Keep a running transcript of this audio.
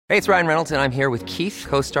Hey, it's Ryan Reynolds, and I'm here with Keith,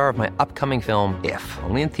 co-star of my upcoming film, If,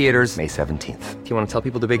 only in theaters May 17th. Do you want to tell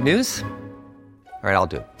people the big news? All right, I'll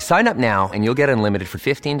do it. Sign up now and you'll get unlimited for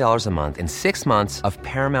 $15 a month and 6 months of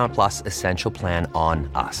Paramount Plus Essential Plan on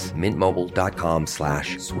us.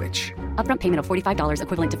 MintMobile.com/switch. Upfront payment of $45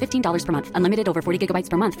 equivalent to $15 per month. Unlimited over 40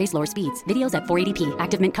 gigabytes per month. Face lower speeds. Videos at 480p.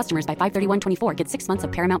 Active Mint customers by 531.24 get 6 months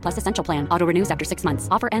of Paramount Plus Essential Plan. Auto renews after 6 months.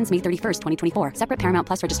 Offer ends May 31st, 2024. Separate Paramount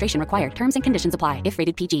Plus registration required. Terms and conditions apply if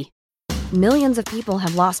rated PG. Millions of people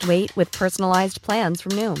have lost weight with personalized plans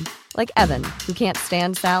from Noom. Like Evan, who can't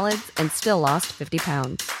stand salads and still lost 50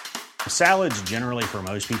 pounds. Salads generally for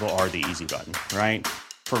most people are the easy button, right?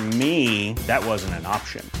 For me, that wasn't an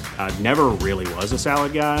option. I never really was a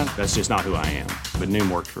salad guy. That's just not who I am. But Noom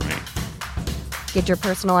worked for me. Get your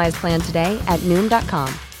personalized plan today at Noom.com.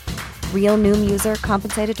 Real Noom user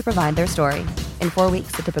compensated to provide their story. In 4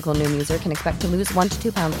 weeks, the typical Noom user can expect to lose 1 to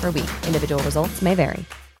 2 pounds per week. Individual results may vary.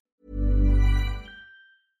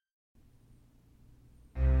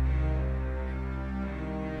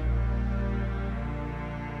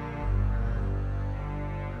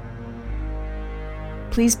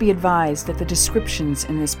 Please be advised that the descriptions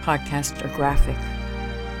in this podcast are graphic.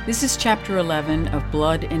 This is Chapter 11 of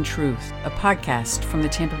Blood and Truth, a podcast from the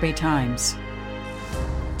Tampa Bay Times.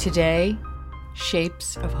 Today,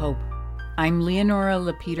 Shapes of Hope. I'm Leonora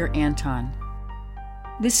Lapeter Anton.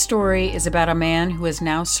 This story is about a man who has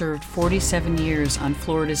now served 47 years on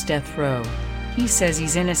Florida's death row. He says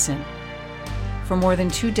he's innocent. For more than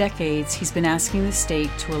 2 decades, he's been asking the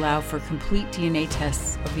state to allow for complete DNA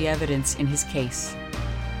tests of the evidence in his case.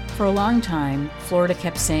 For a long time, Florida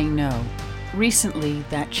kept saying no. Recently,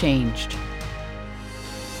 that changed.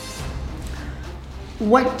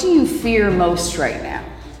 What do you fear most right now?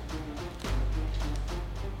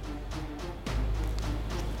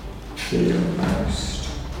 Fear most.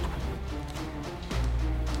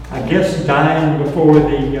 I guess dying before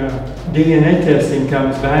the DNA testing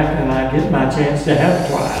comes back and I get my chance to have a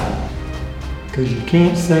trial. Because you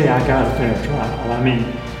can't say I got a fair trial. I mean,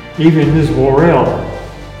 even Ms. Worrell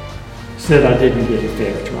said I didn't get a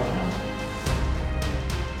fair trial.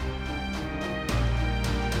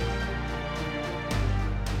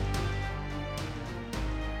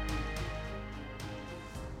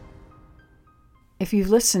 If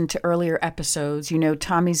you've listened to earlier episodes, you know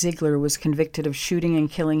Tommy Ziegler was convicted of shooting and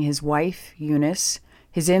killing his wife, Eunice,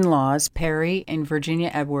 his in-laws, Perry and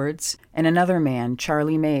Virginia Edwards, and another man,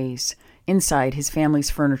 Charlie Mays, inside his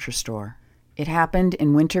family's furniture store. It happened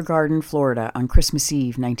in Winter Garden, Florida, on Christmas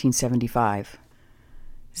Eve, 1975.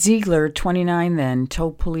 Ziegler, 29 then,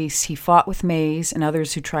 told police he fought with Mays and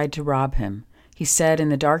others who tried to rob him. He said in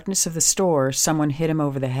the darkness of the store, someone hit him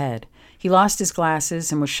over the head. He lost his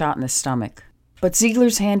glasses and was shot in the stomach. But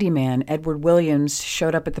Ziegler's handyman, Edward Williams,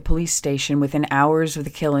 showed up at the police station within hours of the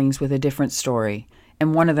killings with a different story,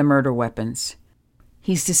 and one of the murder weapons.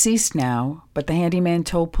 He's deceased now, but the handyman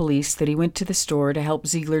told police that he went to the store to help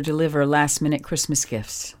Ziegler deliver last-minute Christmas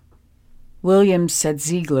gifts. Williams said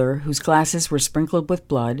Ziegler, whose glasses were sprinkled with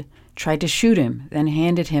blood, tried to shoot him, then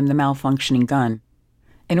handed him the malfunctioning gun.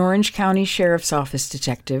 An Orange County Sheriff's Office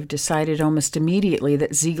detective decided almost immediately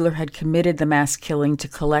that Ziegler had committed the mass killing to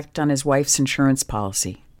collect on his wife's insurance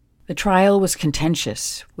policy. The trial was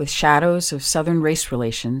contentious, with shadows of Southern race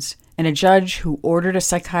relations, and a judge who ordered a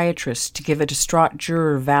psychiatrist to give a distraught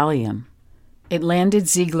juror Valium. It landed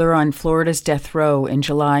Ziegler on Florida's death row in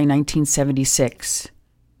July 1976.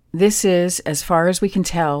 This is, as far as we can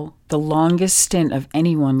tell, the longest stint of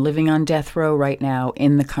anyone living on death row right now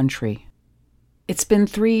in the country. It's been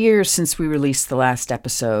 3 years since we released the last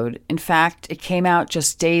episode. In fact, it came out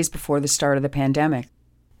just days before the start of the pandemic.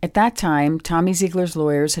 At that time, Tommy Ziegler's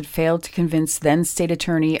lawyers had failed to convince then-State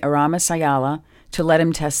Attorney Aramis Ayala to let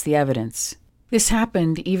him test the evidence. This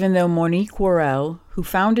happened even though Monique Worrell, who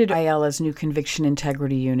founded Ayala's new conviction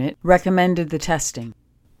integrity unit, recommended the testing.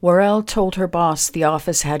 Worrell told her boss the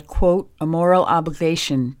office had, quote, a moral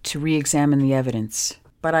obligation to re-examine the evidence.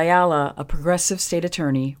 But Ayala, a progressive state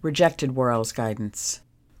attorney, rejected Worrell's guidance.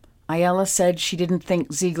 Ayala said she didn't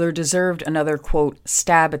think Ziegler deserved another, quote,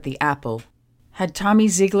 stab at the apple. Had Tommy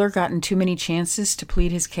Ziegler gotten too many chances to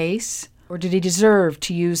plead his case? Or did he deserve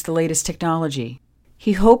to use the latest technology?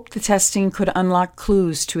 He hoped the testing could unlock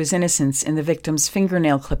clues to his innocence in the victim's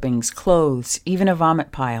fingernail clippings, clothes, even a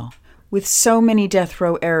vomit pile. With so many death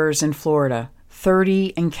row errors in Florida,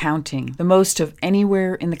 30 and counting, the most of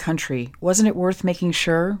anywhere in the country, wasn't it worth making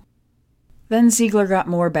sure? Then Ziegler got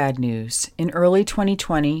more bad news. In early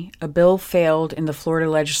 2020, a bill failed in the Florida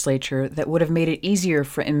legislature that would have made it easier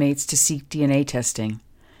for inmates to seek DNA testing.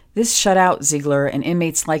 This shut out Ziegler and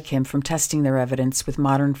inmates like him from testing their evidence with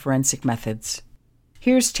modern forensic methods.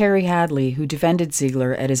 Here's Terry Hadley, who defended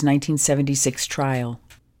Ziegler at his 1976 trial.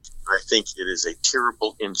 I think it is a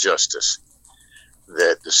terrible injustice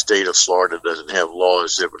that the state of Florida doesn't have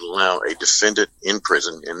laws that would allow a defendant in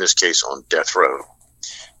prison, in this case on death row,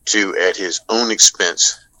 to, at his own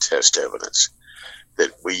expense, test evidence that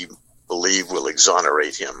we believe will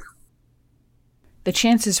exonerate him. The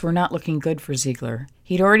chances were not looking good for Ziegler.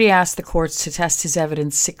 He'd already asked the courts to test his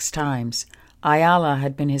evidence 6 times. Ayala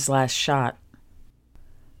had been his last shot.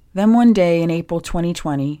 Then one day in April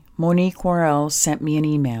 2020, Monique Worrell sent me an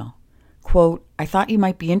email. Quote, "I thought you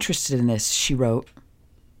might be interested in this," she wrote.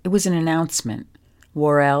 It was an announcement.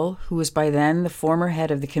 Worrell, who was by then the former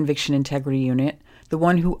head of the Conviction Integrity Unit, the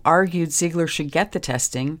one who argued Ziegler should get the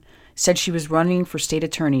testing, said she was running for state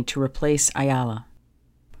attorney to replace Ayala.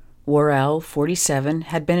 Worrell, 47,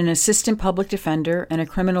 had been an assistant public defender and a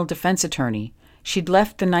criminal defense attorney. She'd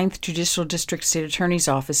left the 9th Judicial District State Attorney's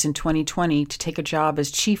Office in 2020 to take a job as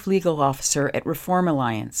chief legal officer at Reform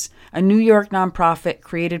Alliance, a New York nonprofit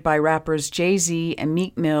created by rappers Jay-Z and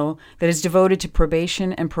Meek Mill that is devoted to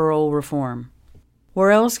probation and parole reform.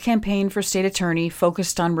 Worrell's campaign for state attorney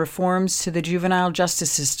focused on reforms to the juvenile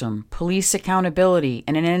justice system, police accountability,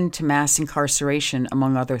 and an end to mass incarceration,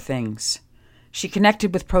 among other things. She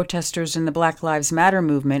connected with protesters in the Black Lives Matter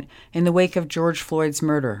movement in the wake of George Floyd's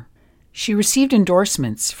murder. She received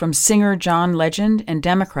endorsements from singer John Legend and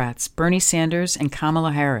Democrats Bernie Sanders and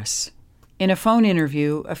Kamala Harris. In a phone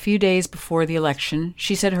interview a few days before the election,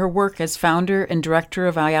 she said her work as founder and director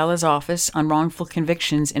of Ayala's Office on Wrongful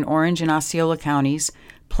Convictions in Orange and Osceola counties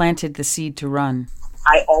planted the seed to run.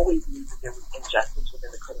 I always knew that there was injustice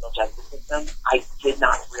within the criminal justice system. I did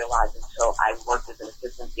not realize until I worked as an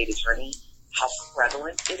assistant state attorney how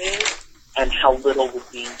prevalent it is and how little was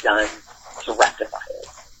being done to rectify it.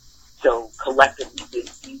 So collectively,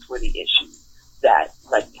 these were the issues that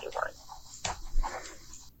led me to run.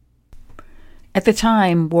 At the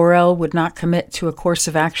time, Worrell would not commit to a course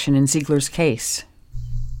of action in Ziegler's case.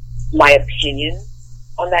 My opinion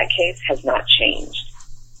on that case has not changed.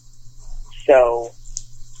 So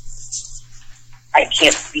I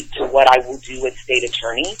can't speak to what I will do as state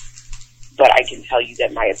attorney, but I can tell you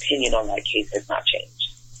that my opinion on that case has not changed.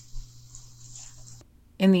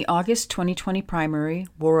 In the August 2020 primary,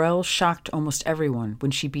 Worrell shocked almost everyone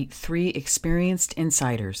when she beat 3 experienced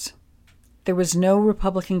insiders. There was no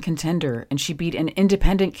Republican contender, and she beat an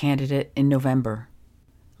independent candidate in November.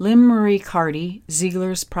 Lynn Marie Carty,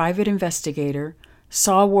 Ziegler's private investigator,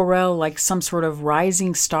 saw Worrell like some sort of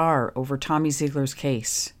rising star over Tommy Ziegler's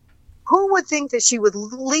case. Who would think that she would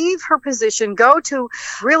leave her position, go to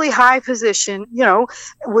really high position,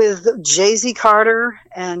 with Jay-Z Carter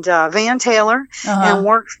and Van Taylor, and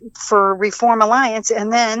work for Reform Alliance,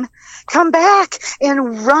 and then come back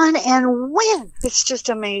and run and win? It's just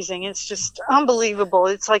amazing. It's just unbelievable.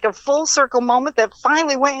 It's like a full circle moment that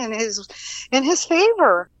finally went in his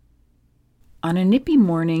favor. On a nippy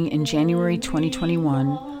morning in January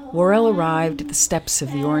 2021, Worrell arrived at the steps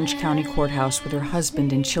of the Orange County Courthouse with her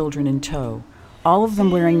husband and children in tow, all of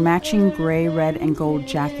them wearing matching gray, red, and gold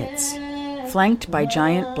jackets. Flanked by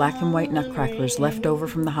giant black and white nutcrackers left over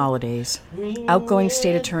from the holidays, outgoing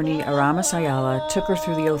state attorney Aramis Ayala took her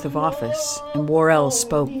through the oath of office, and Worrell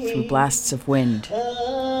spoke through blasts of wind.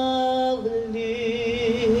 Will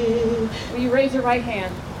you raise your right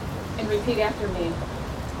hand and repeat after me?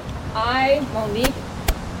 I, Monique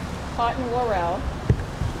Houghton Worrell.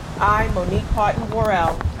 I, Monique Houghton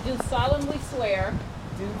Worrell. Do solemnly swear.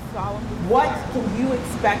 What can you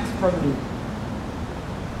expect from me?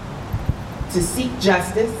 To seek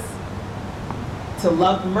justice, to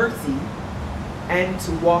love mercy, and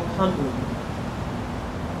to walk humbly.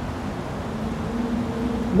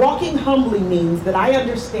 Walking humbly means that I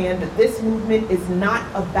understand that this movement is not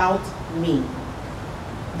about me.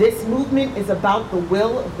 This movement is about the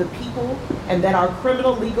will of the people and that our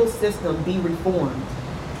criminal legal system be reformed.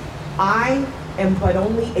 I am but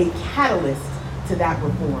only a catalyst to that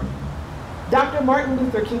reform. Dr. Martin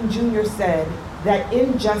Luther King Jr. said that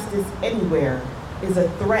injustice anywhere is a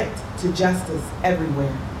threat to justice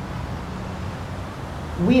everywhere.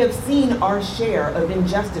 We have seen our share of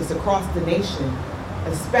injustice across the nation,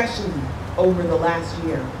 especially over the last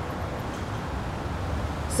year.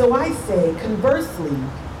 So I say, conversely,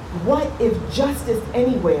 what if justice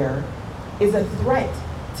anywhere is a threat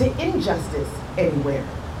to injustice anywhere?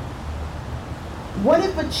 What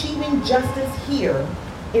if achieving justice here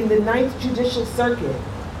in the 9th Judicial Circuit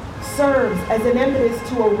serves as an impetus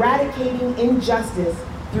to eradicating injustice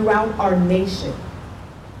throughout our nation?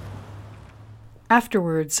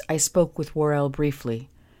 Afterwards, I spoke with Worrell briefly.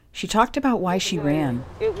 She talked about why she ran.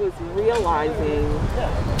 It was realizing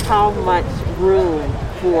how much room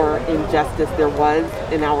for injustice there was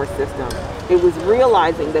in our system. It was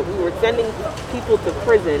realizing that we were sending people to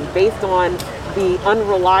prison based on the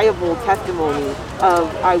unreliable testimony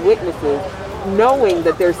of eyewitnesses, knowing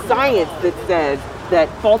that there's science that says that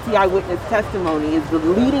faulty eyewitness testimony is the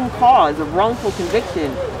leading cause of wrongful conviction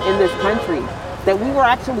in this country, that we were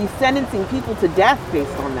actually sentencing people to death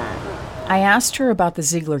based on that. I asked her about the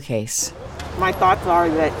Ziegler case. My thoughts are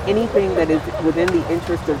that anything that is within the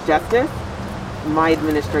interest of justice, my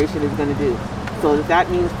administration is going to do. So if that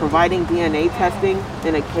means providing DNA testing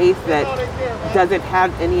in a case that doesn't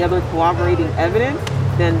have any other corroborating evidence,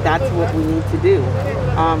 then that's what we need to do.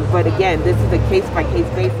 But again, this is a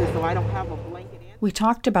case-by-case basis, so I don't have a blanket answer. We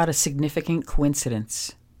talked about a significant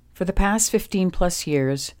coincidence. For the past 15-plus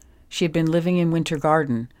years, she had been living in Winter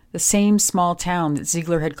Garden, the same small town that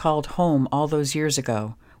Ziegler had called home all those years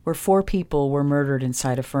ago, where 4 people were murdered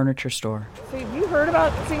inside a furniture store. So have you heard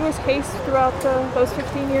about Ziegler's case throughout those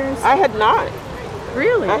 15 years? I had not.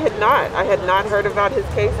 Really? I had not heard about his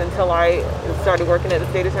case until I started working at the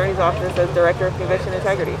state attorney's office as director of conviction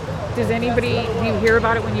integrity. Do you hear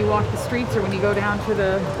about it when you walk the streets or when you go down to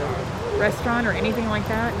the restaurant or anything like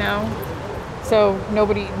that? No? So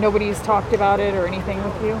nobody's talked about it or anything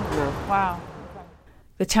with you? No. Wow.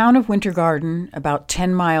 The town of Winter Garden, about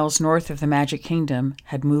 10 miles north of the Magic Kingdom,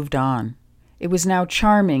 had moved on. It was now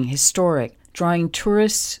charming, historic, drawing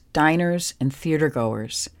tourists, diners, and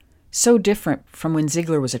theatergoers. So different from when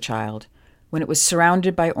Ziegler was a child, when it was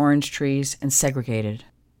surrounded by orange trees and segregated.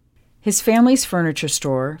 His family's furniture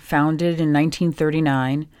store, founded in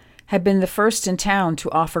 1939, had been the first in town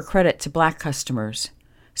to offer credit to black customers.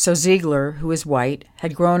 So Ziegler, who is white,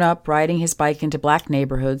 had grown up riding his bike into black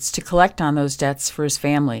neighborhoods to collect on those debts for his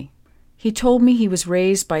family. He told me he was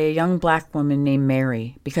raised by a young black woman named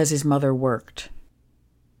Mary because his mother worked.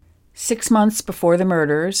 6 months before the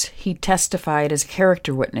murders, he testified as a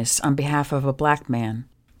character witness on behalf of a black man.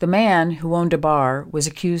 The man, who owned a bar, was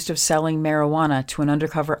accused of selling marijuana to an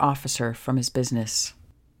undercover officer from his business.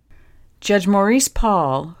 Judge Maurice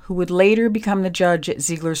Paul, who would later become the judge at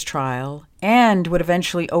Ziegler's trial and would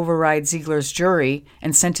eventually override Ziegler's jury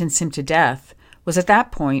and sentence him to death, was at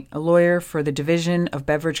that point a lawyer for the Division of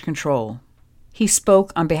Beverage Control. He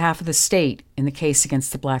spoke on behalf of the state in the case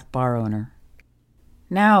against the black bar owner.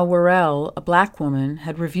 Now, Worrell, a black woman,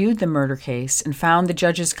 had reviewed the murder case and found the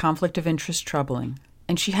judge's conflict of interest troubling,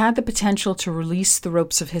 and she had the potential to release the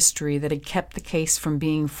ropes of history that had kept the case from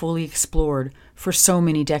being fully explored for so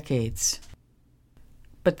many decades.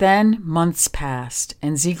 But then months passed,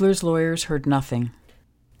 and Ziegler's lawyers heard nothing.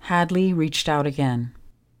 Hadley reached out again.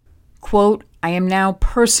 Quote, "I am now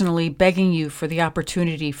personally begging you for the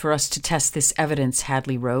opportunity for us to test this evidence,"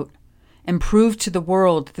 Hadley wrote, "and prove to the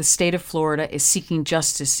world that the state of Florida is seeking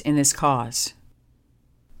justice in this cause."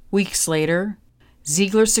 Weeks later,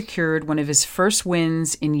 Ziegler secured one of his first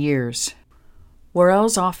wins in years.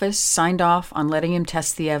 Worrell's office signed off on letting him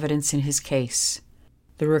test the evidence in his case.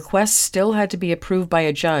 The request still had to be approved by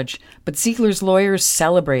a judge, but Ziegler's lawyers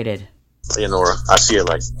celebrated. Leonora, I see it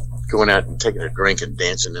like going out and taking a drink and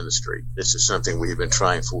dancing in the street. This is something we've been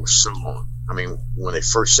trying for so long. I mean, when they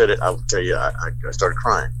first said it, I will tell you, I started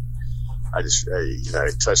crying.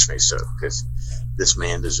 It touched me so, because this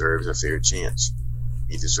man deserves a fair chance.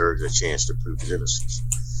 He deserves a chance to prove his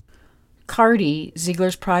innocence. Carty,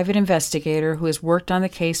 Ziegler's private investigator who has worked on the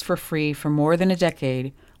case for free for more than a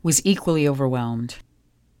decade, was equally overwhelmed.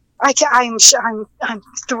 I'm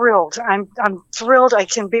thrilled. I'm thrilled. I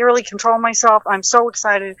can barely control myself. I'm so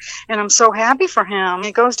excited, and I'm so happy for him.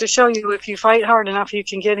 It goes to show you, if you fight hard enough, you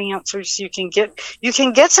can get answers. You can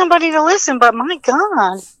get somebody to listen. But my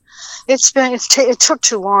God, it took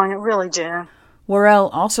too long. It really did. Worrell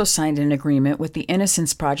also signed an agreement with the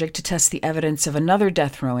Innocence Project to test the evidence of another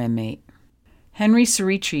death row inmate. Henry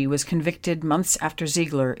Cerici was convicted months after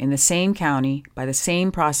Ziegler in the same county by the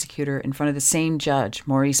same prosecutor in front of the same judge,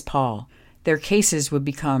 Maurice Paul. Their cases would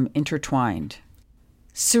become intertwined.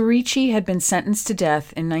 Cerici had been sentenced to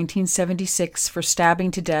death in 1976 for stabbing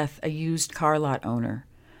to death a used car lot owner.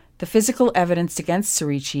 The physical evidence against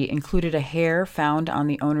Cerici included a hair found on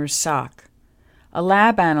the owner's sock. A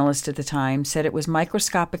lab analyst at the time said it was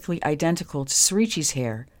microscopically identical to Cerici's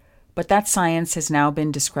hair, but that science has now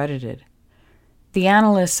been discredited. The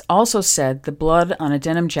analyst also said the blood on a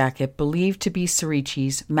denim jacket believed to be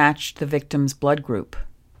Cerici's matched the victim's blood group.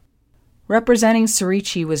 Representing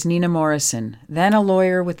Cerici was Nina Morrison, then a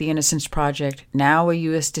lawyer with the Innocence Project, now a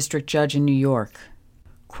U.S. District Judge in New York.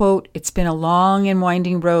 Quote, "It's been a long and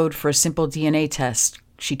winding road for a simple DNA test,"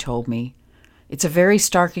 she told me. "It's a very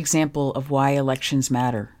stark example of why elections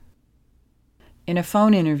matter." In a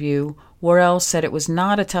phone interview, Worrell said it was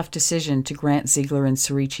not a tough decision to grant Ziegler and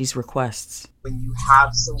Cericchi's requests. When you have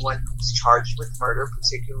someone who's charged with murder,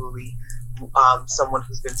 particularly someone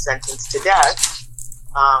who's been sentenced to death,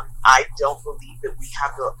 I don't believe that we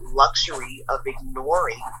have the luxury of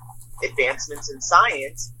ignoring advancements in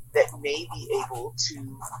science that may be able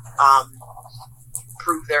to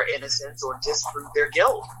prove their innocence or disprove their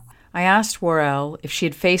guilt. I asked Worrell if she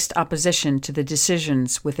had faced opposition to the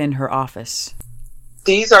decisions within her office.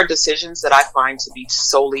 These are decisions that I find to be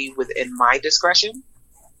solely within my discretion.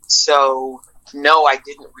 So, no, I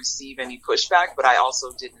didn't receive any pushback, but I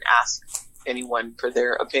also didn't ask anyone for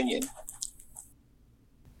their opinion.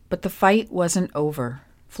 But the fight wasn't over.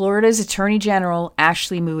 Florida's Attorney General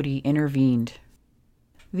Ashley Moody intervened.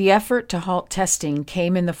 The effort to halt testing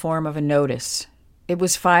came in the form of a notice. It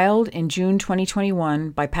was filed in June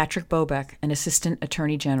 2021 by Patrick Bobeck, an Assistant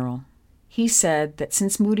Attorney General. He said that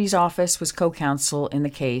since Moody's office was co-counsel in the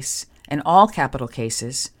case, and all capital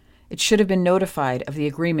cases, it should have been notified of the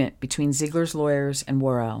agreement between Ziegler's lawyers and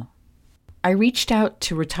Worrell. I reached out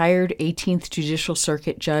to retired 18th Judicial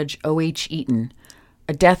Circuit Judge O.H. Eaton,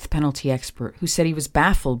 a death penalty expert, who said he was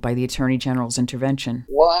baffled by the Attorney General's intervention.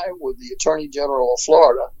 Why would the Attorney General of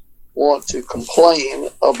Florida want to complain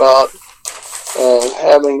about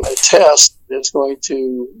having a test that's going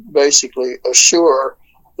to basically assure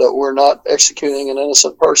that we're not executing an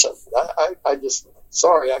innocent person? I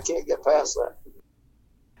can't get past that.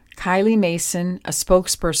 Kylie Mason, a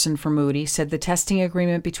spokesperson for Moody, said the testing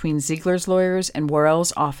agreement between Ziegler's lawyers and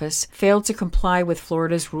Worrell's office failed to comply with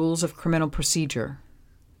Florida's rules of criminal procedure.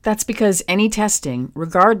 That's because any testing,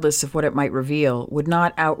 regardless of what it might reveal, would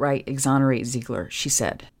not outright exonerate Ziegler, she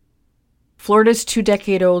said. Florida's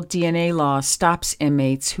 2-decade-old DNA law stops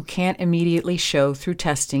inmates who can't immediately show through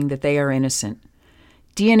testing that they are innocent.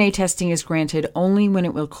 DNA testing is granted only when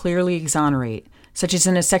it will clearly exonerate, such as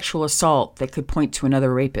in a sexual assault that could point to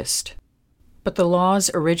another rapist. But the law's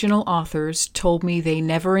original authors told me they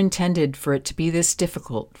never intended for it to be this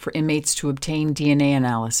difficult for inmates to obtain DNA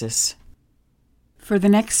analysis. For the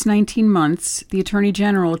next 19 months, the Attorney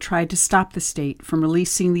General tried to stop the state from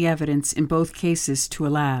releasing the evidence in both cases to a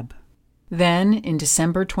lab. Then, in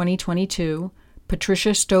December 2022, Patricia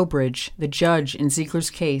Stobridge, the judge in Ziegler's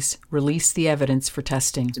case, released the evidence for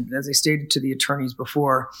testing. As I stated to the attorneys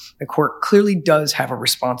before, the court clearly does have a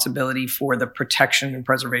responsibility for the protection and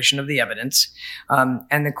preservation of the evidence.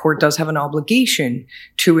 And the court does have an obligation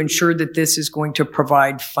to ensure that this is going to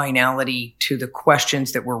provide finality to the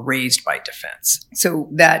questions that were raised by defense. So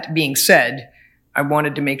that being said, I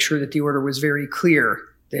wanted to make sure that the order was very clear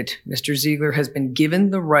that Mr. Ziegler has been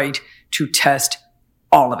given the right to test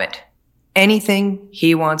all of it. Anything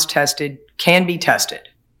he wants tested can be tested.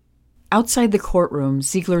 Outside the courtroom,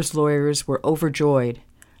 Ziegler's lawyers were overjoyed.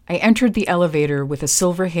 I entered the elevator with a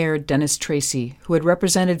silver-haired Dennis Tracy, who had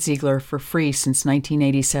represented Ziegler for free since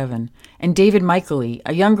 1987, and David Michaely,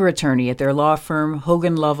 a younger attorney at their law firm,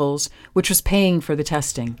 Hogan Lovells, which was paying for the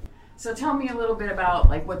testing. So tell me a little bit about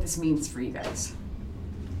what this means for you guys.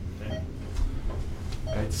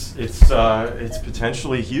 It's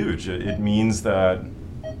potentially huge. It means that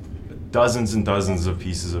dozens and dozens of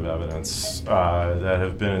pieces of evidence that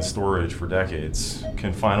have been in storage for decades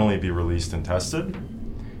can finally be released and tested.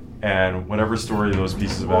 And whatever story those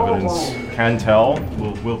pieces of evidence can tell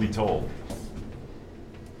will be told.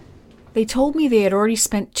 They told me they had already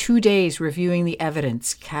spent 2 days reviewing the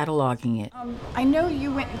evidence, cataloging it. I know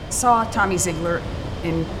you went and saw Tommy Ziegler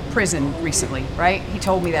in prison recently, right? He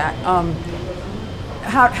told me that.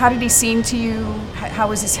 How did he seem to you? How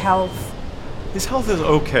was his health? His health is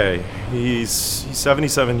okay. He's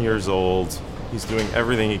 77 years old. He's doing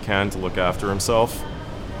everything he can to look after himself.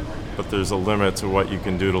 But there's a limit to what you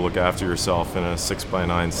can do to look after yourself in a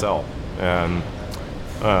 6x9 cell. And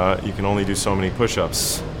you can only do so many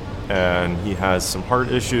push-ups. And he has some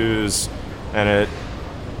heart issues. And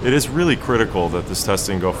it is really critical that this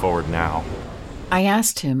testing go forward now. I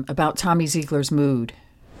asked him about Tommy Ziegler's mood.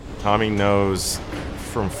 Tommy knows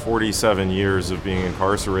from 47 years of being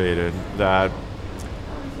incarcerated that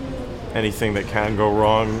anything that can go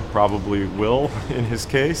wrong probably will in his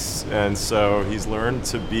case, and so he's learned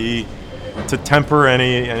to temper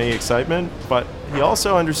any excitement, but he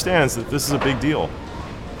also understands that this is a big deal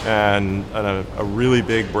and a really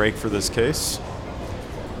big break for this case,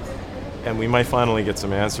 and we might finally get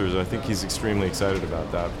some answers. I think he's extremely excited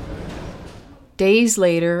about that. Days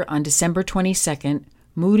later, on December 22nd,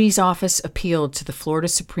 Moody's office appealed to the Florida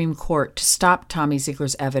Supreme Court to stop Tommy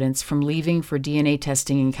Ziegler's evidence from leaving for DNA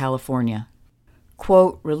testing in California.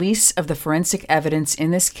 Quote, release of the forensic evidence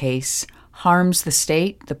in this case harms the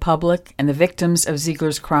state, the public, and the victims of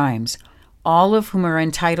Ziegler's crimes, all of whom are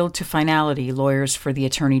entitled to finality, lawyers for the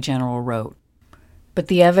Attorney General wrote. But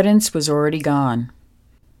the evidence was already gone.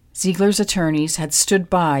 Ziegler's attorneys had stood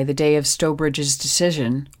by the day of Stowbridge's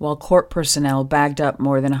decision while court personnel bagged up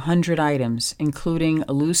more than 100 items, including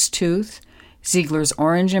a loose tooth, Ziegler's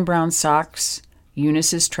orange and brown socks,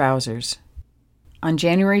 Eunice's trousers. On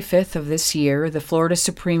January 5th of this year, the Florida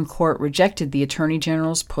Supreme Court rejected the Attorney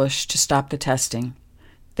General's push to stop the testing.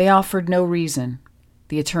 They offered no reason.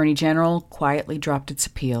 The Attorney General quietly dropped its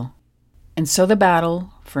appeal. And so the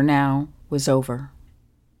battle, for now, was over.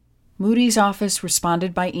 Moody's office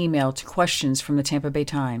responded by email to questions from the Tampa Bay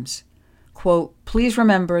Times. Quote, "Please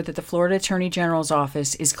remember that the Florida Attorney General's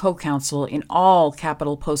office is co-counsel in all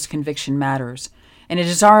capital post-conviction matters, and it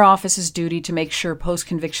is our office's duty to make sure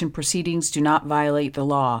post-conviction proceedings do not violate the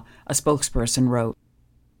law," a spokesperson wrote.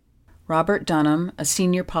 Robert Dunham, a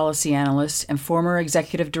senior policy analyst and former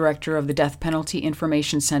executive director of the Death Penalty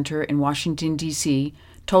Information Center in Washington, D.C.,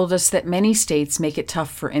 told us that many states make it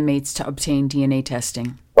tough for inmates to obtain DNA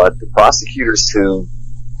testing. But the prosecutors who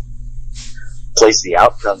place the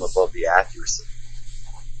outcome above the accuracy,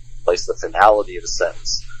 place the finality of a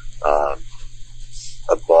sentence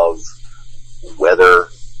above whether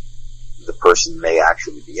the person may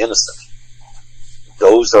actually be innocent,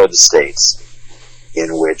 those are the states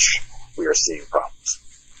in which we are seeing problems.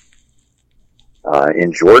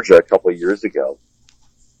 In Georgia, a couple of years ago,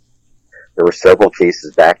 there were several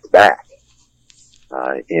cases back-to-back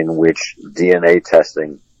in which DNA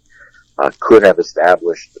testing could have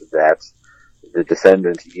established that the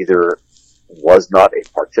defendant either was not a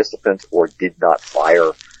participant or did not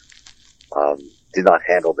fire, did not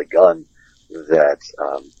handle the gun that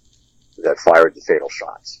fired the fatal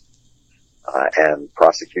shots. And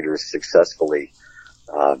prosecutors successfully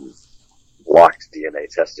blocked DNA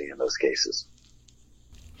testing in those cases.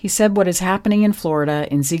 He said what is happening in Florida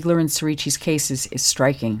in Ziegler and Cericchi's cases is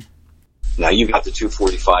striking. Now you've got the two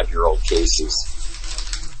 45-year-old cases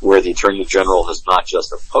where the Attorney General has not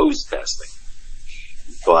just opposed testing,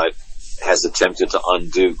 but has attempted to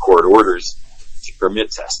undo court orders to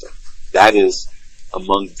permit testing. That is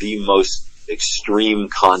among the most extreme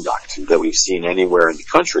conduct that we've seen anywhere in the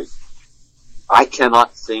country. I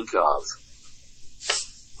cannot think of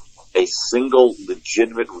a single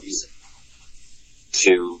legitimate reason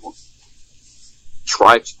to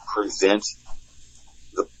try to prevent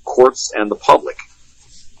the courts and the public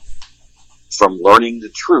from learning the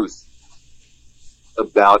truth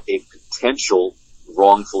about a potential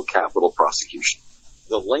wrongful capital prosecution.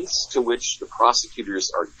 The lengths to which the prosecutors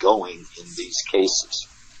are going in these cases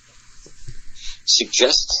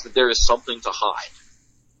suggests that there is something to hide.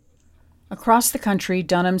 Across the country,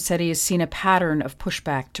 Dunham said he has seen a pattern of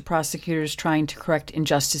pushback to prosecutors trying to correct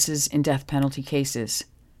injustices in death penalty cases.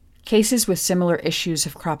 Cases with similar issues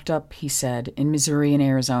have cropped up, he said, in Missouri and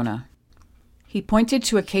Arizona. He pointed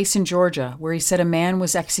to a case in Georgia where he said a man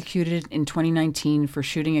was executed in 2019 for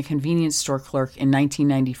shooting a convenience store clerk in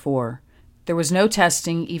 1994. There was no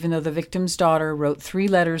testing, even though the victim's daughter wrote 3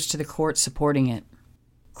 letters to the court supporting it.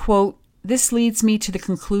 Quote, "This leads me to the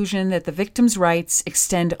conclusion that the victim's rights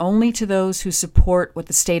extend only to those who support what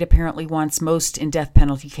the state apparently wants most in death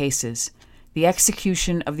penalty cases, the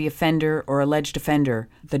execution of the offender or alleged offender,"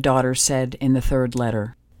 the daughter said in the 3rd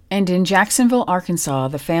letter. And in Jacksonville, Arkansas,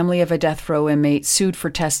 the family of a death row inmate sued for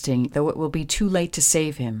testing, though it will be too late to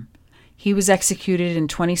save him. He was executed in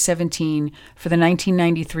 2017 for the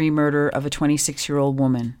 1993 murder of a 26-year-old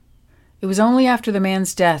woman. It was only after the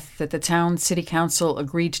man's death that the town city council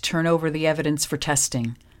agreed to turn over the evidence for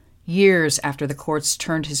testing, years after the courts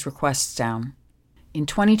turned his requests down. In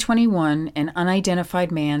 2021, an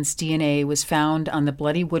unidentified man's DNA was found on the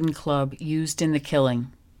bloody wooden club used in the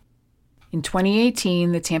killing. In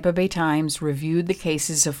 2018, the Tampa Bay Times reviewed the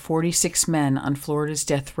cases of 46 men on Florida's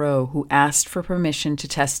death row who asked for permission to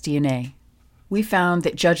test DNA. We found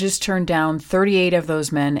that judges turned down 38 of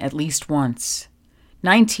those men at least once.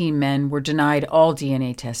 19 men were denied all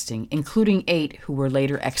DNA testing, including 8 who were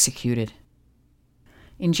later executed.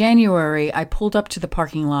 In January, I pulled up to the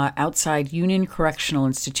parking lot outside Union Correctional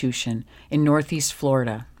Institution in Northeast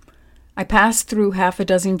Florida. I passed through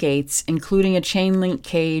 6 gates, including a chain-link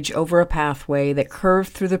cage over a pathway that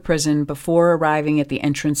curved through the prison before arriving at the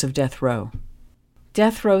entrance of death row.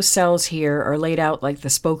 Death row cells here are laid out like the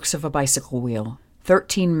spokes of a bicycle wheel,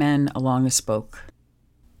 13 men along a spoke.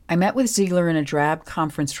 I met with Ziegler in a drab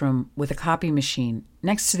conference room with a copy machine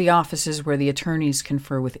next to the offices where the attorneys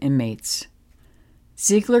confer with inmates.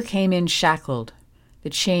 Ziegler came in shackled, the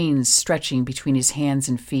chains stretching between his hands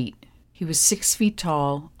and feet. He was 6 feet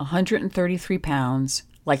tall, 133 pounds,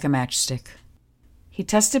 like a matchstick. He He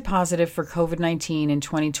tested positive for COVID-19 in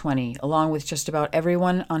 2020, along with just about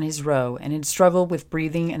everyone on his row, and had struggled with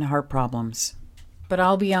breathing and heart problems. But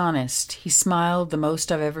I'll be honest, he smiled the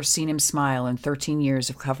most I've ever seen him smile in 13 years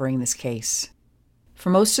of covering this case. For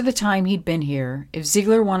most of the time he'd been here, if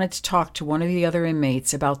Ziegler wanted to talk to one of the other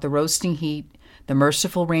inmates about the roasting heat, the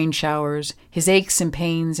merciful rain showers, his aches and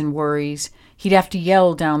pains and worries, he'd have to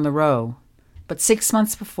yell down the row. But 6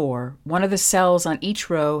 months before, one of the cells on each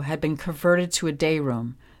row had been converted to a day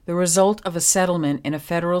room, the result of a settlement in a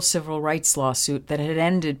federal civil rights lawsuit that had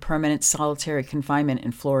ended permanent solitary confinement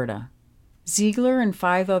in Florida. Ziegler and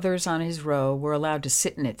 5 others on his row were allowed to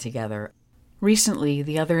sit in it together. Recently,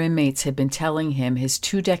 the other inmates had been telling him his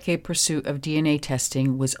 2-decade pursuit of DNA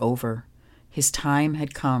testing was over. His time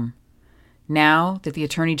had come. Now that the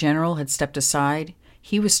Attorney General had stepped aside,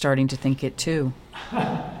 he was starting to think it too.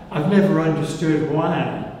 I've never understood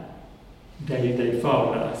why they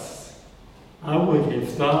fought us. I would have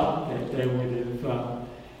thought that they would have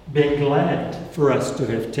been glad for us to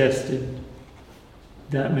have tested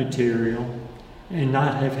that material and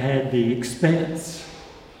not have had the expense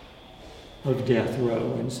of death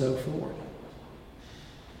row and so forth.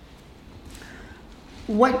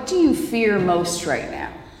 What do you fear most right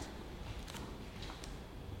now?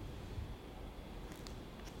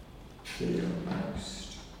 Fear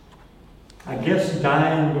most. I guess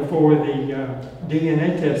dying before the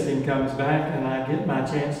DNA testing comes back and I get my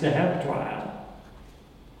chance to have a trial.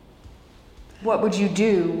 What would you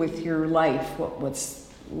do with your life?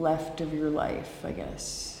 What's left of your life, I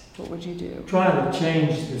guess? What would you do? Try to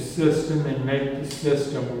change the system and make the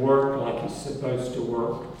system work like it's supposed to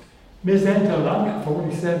work. Ms. Anton, I've got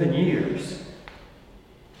 47 years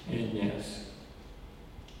in this.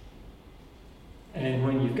 And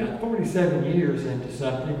when you've got 47 years into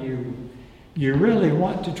something, you really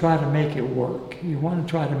want to try to make it work. You want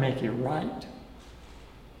to try to make it right.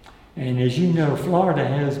 And as you know, Florida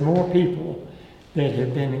has more people that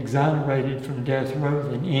have been exonerated from death row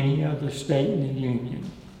than any other state in the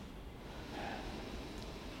Union.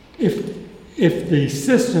 If the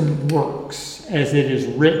system works as it is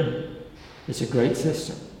written, it's a great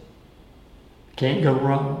system. Can't go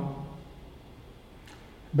wrong.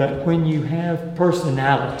 But when you have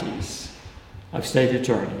personalities of state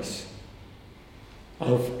attorneys,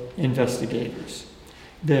 of investigators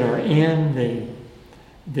that are in the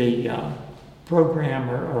program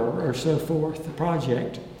or so forth, the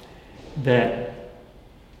project, that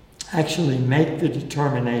actually make the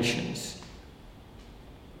determinations,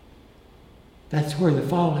 that's where the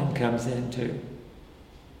falling comes into.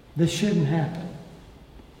 This shouldn't happen.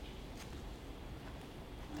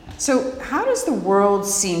 So how does the world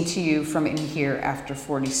seem to you from in here after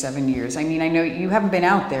 47 years? I mean, I know you haven't been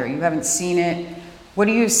out there. You haven't seen it. What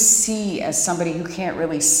do you see as somebody who can't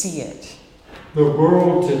really see it? The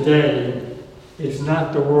world today is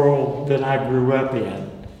not the world that I grew up in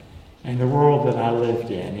and the world that I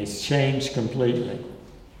lived in. It's changed completely.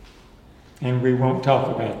 And we won't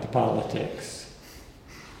talk about the politics.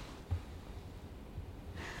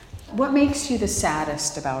 What makes you the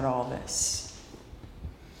saddest about all this?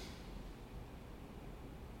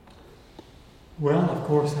 Well, of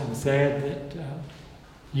course, I'm sad that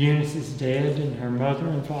Eunice is dead and her mother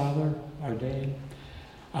and father are dead.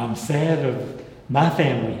 I'm sad of my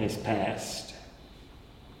family has passed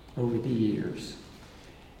over the years.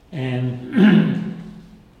 And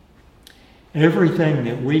everything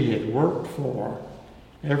that we had worked for,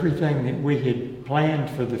 everything that we had planned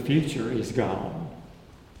for the future is gone.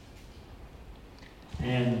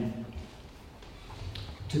 And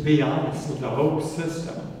to be honest, the whole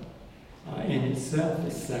system in itself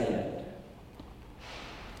is sad.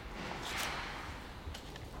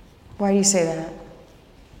 Why do you say that?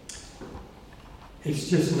 It's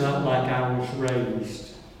just not like I was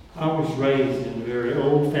raised. I was raised in a very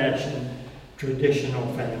old-fashioned, traditional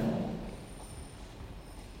family.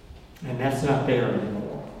 And that's not there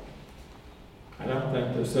anymore. I don't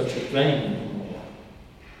think there's such a thing anymore.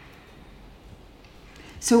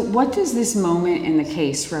 So what does this moment in the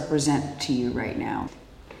case represent to you right now?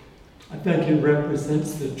 I think it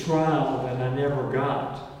represents the trial that I never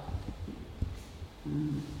got.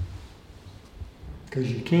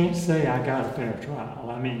 Because you can't say I got a fair trial.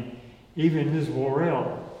 I mean, even Ms.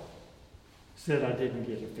 Worrell said I didn't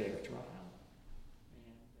get a fair trial.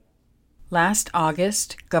 Last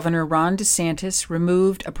August, Governor Ron DeSantis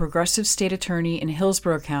removed a progressive state attorney in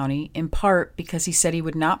Hillsborough County, in part because he said he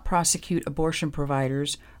would not prosecute abortion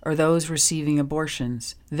providers or those receiving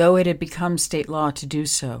abortions, though it had become state law to do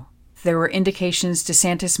so. There were indications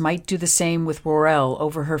DeSantis might do the same with Worrell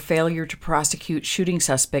over her failure to prosecute shooting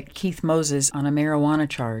suspect Keith Moses on a marijuana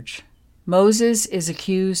charge. Moses is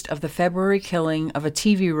accused of the February killing of a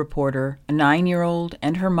TV reporter, a 9-year-old,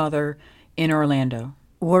 and her mother in Orlando.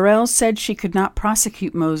 Worrell said she could not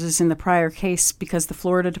prosecute Moses in the prior case because the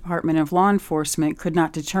Florida Department of Law Enforcement could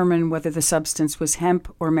not determine whether the substance was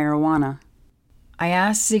hemp or marijuana. I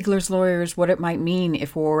asked Ziegler's lawyers what it might mean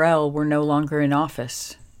if Worrell were no longer in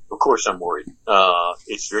office. Of course I'm worried.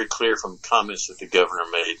 It's very clear from comments that the governor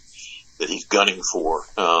made that he's gunning for,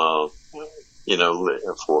 for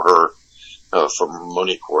her, for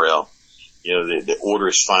Monique Worrell. The order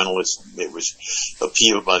is final. It was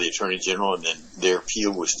appealed by the Attorney General, and then their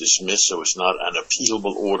appeal was dismissed, so it's not an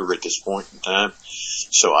appealable order at this point in time.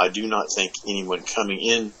 So I do not think anyone coming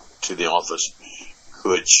into the office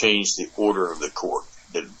could change the order of the court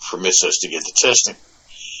that permits us to get the testing.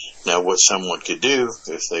 Now, what someone could do,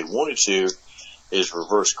 if they wanted to, is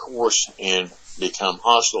reverse course and become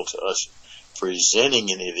hostile to us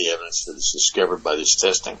presenting any of the evidence that is discovered by this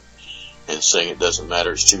testing, and saying it doesn't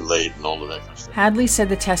matter, it's too late, and all of that kind of stuff. Hadley said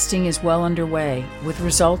the testing is well underway, with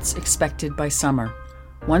results expected by summer.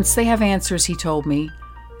 Once they have answers, he told me,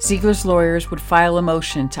 Ziegler's lawyers would file a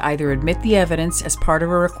motion to either admit the evidence as part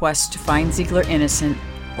of a request to find Ziegler innocent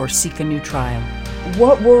or seek a new trial.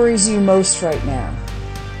 What worries you most right now?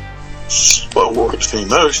 What worries me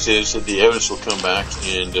most is that the evidence will come back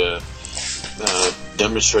and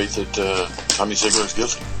demonstrate that Tommy Ziegler is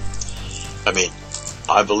guilty. I mean,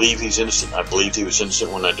 I believe he's innocent. I believed he was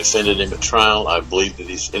innocent when I defended him at trial. I believe that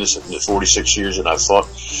he's innocent in the 46 years that I've fought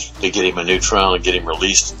to get him a new trial and get him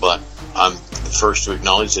released. But I'm the first to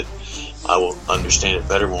acknowledge that I will understand it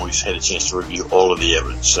better when we've had a chance to review all of the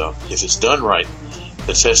evidence. So if it's done right,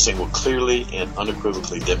 the testing will clearly and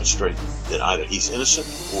unequivocally demonstrate that either he's innocent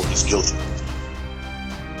or he's guilty.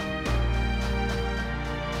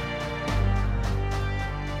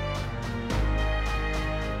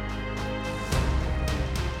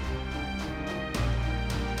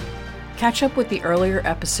 Catch up with the earlier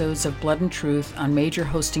episodes of Blood and Truth on major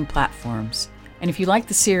hosting platforms. And if you like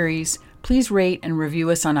the series, please rate and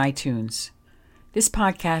review us on iTunes. This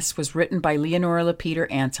podcast was written by Leonora Lapeter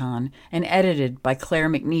Anton and edited by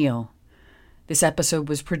Claire McNeil. This episode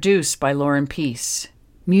was produced by Lauren Peace.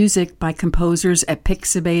 Music by composers at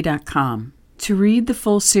Pixabay.com. To read the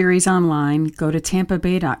full series online, go to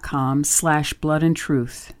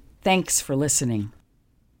tampabay.com/bloodandtruth. Thanks for listening.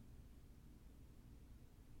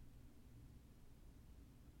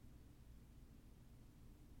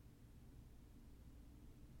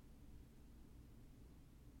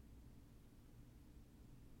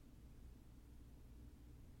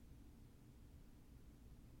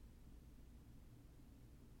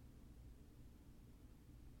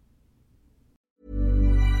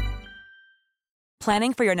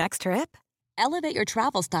 Planning for your next trip? Elevate your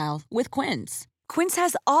travel style with Quince. Quince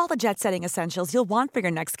has all the jet-setting essentials you'll want for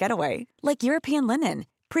your next getaway, like European linen,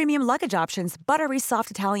 premium luggage options, buttery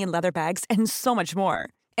soft Italian leather bags, and so much more.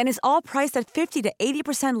 And is all priced at 50 to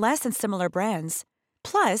 80% less than similar brands.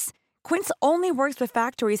 Plus, Quince only works with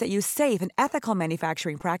factories that use safe and ethical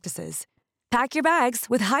manufacturing practices. Pack your bags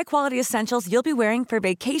with high-quality essentials you'll be wearing for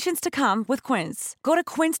vacations to come with Quince. Go to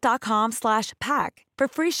quince.com/pack for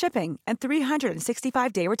free shipping and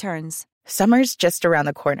 365-day returns. Summer's just around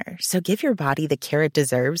the corner, so give your body the care it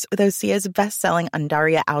deserves with Osea's best-selling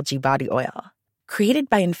Undaria Algae Body Oil. Created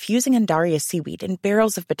by infusing Undaria seaweed in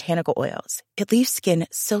barrels of botanical oils, it leaves skin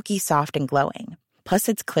silky soft and glowing. Plus,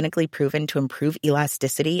 it's clinically proven to improve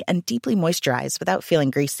elasticity and deeply moisturize without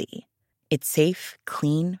feeling greasy. It's safe,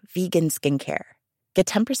 clean, vegan skincare. Get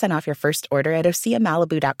 10% off your first order at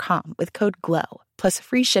OseaMalibu.com with code GLOW, plus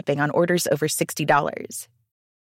free shipping on orders over $60.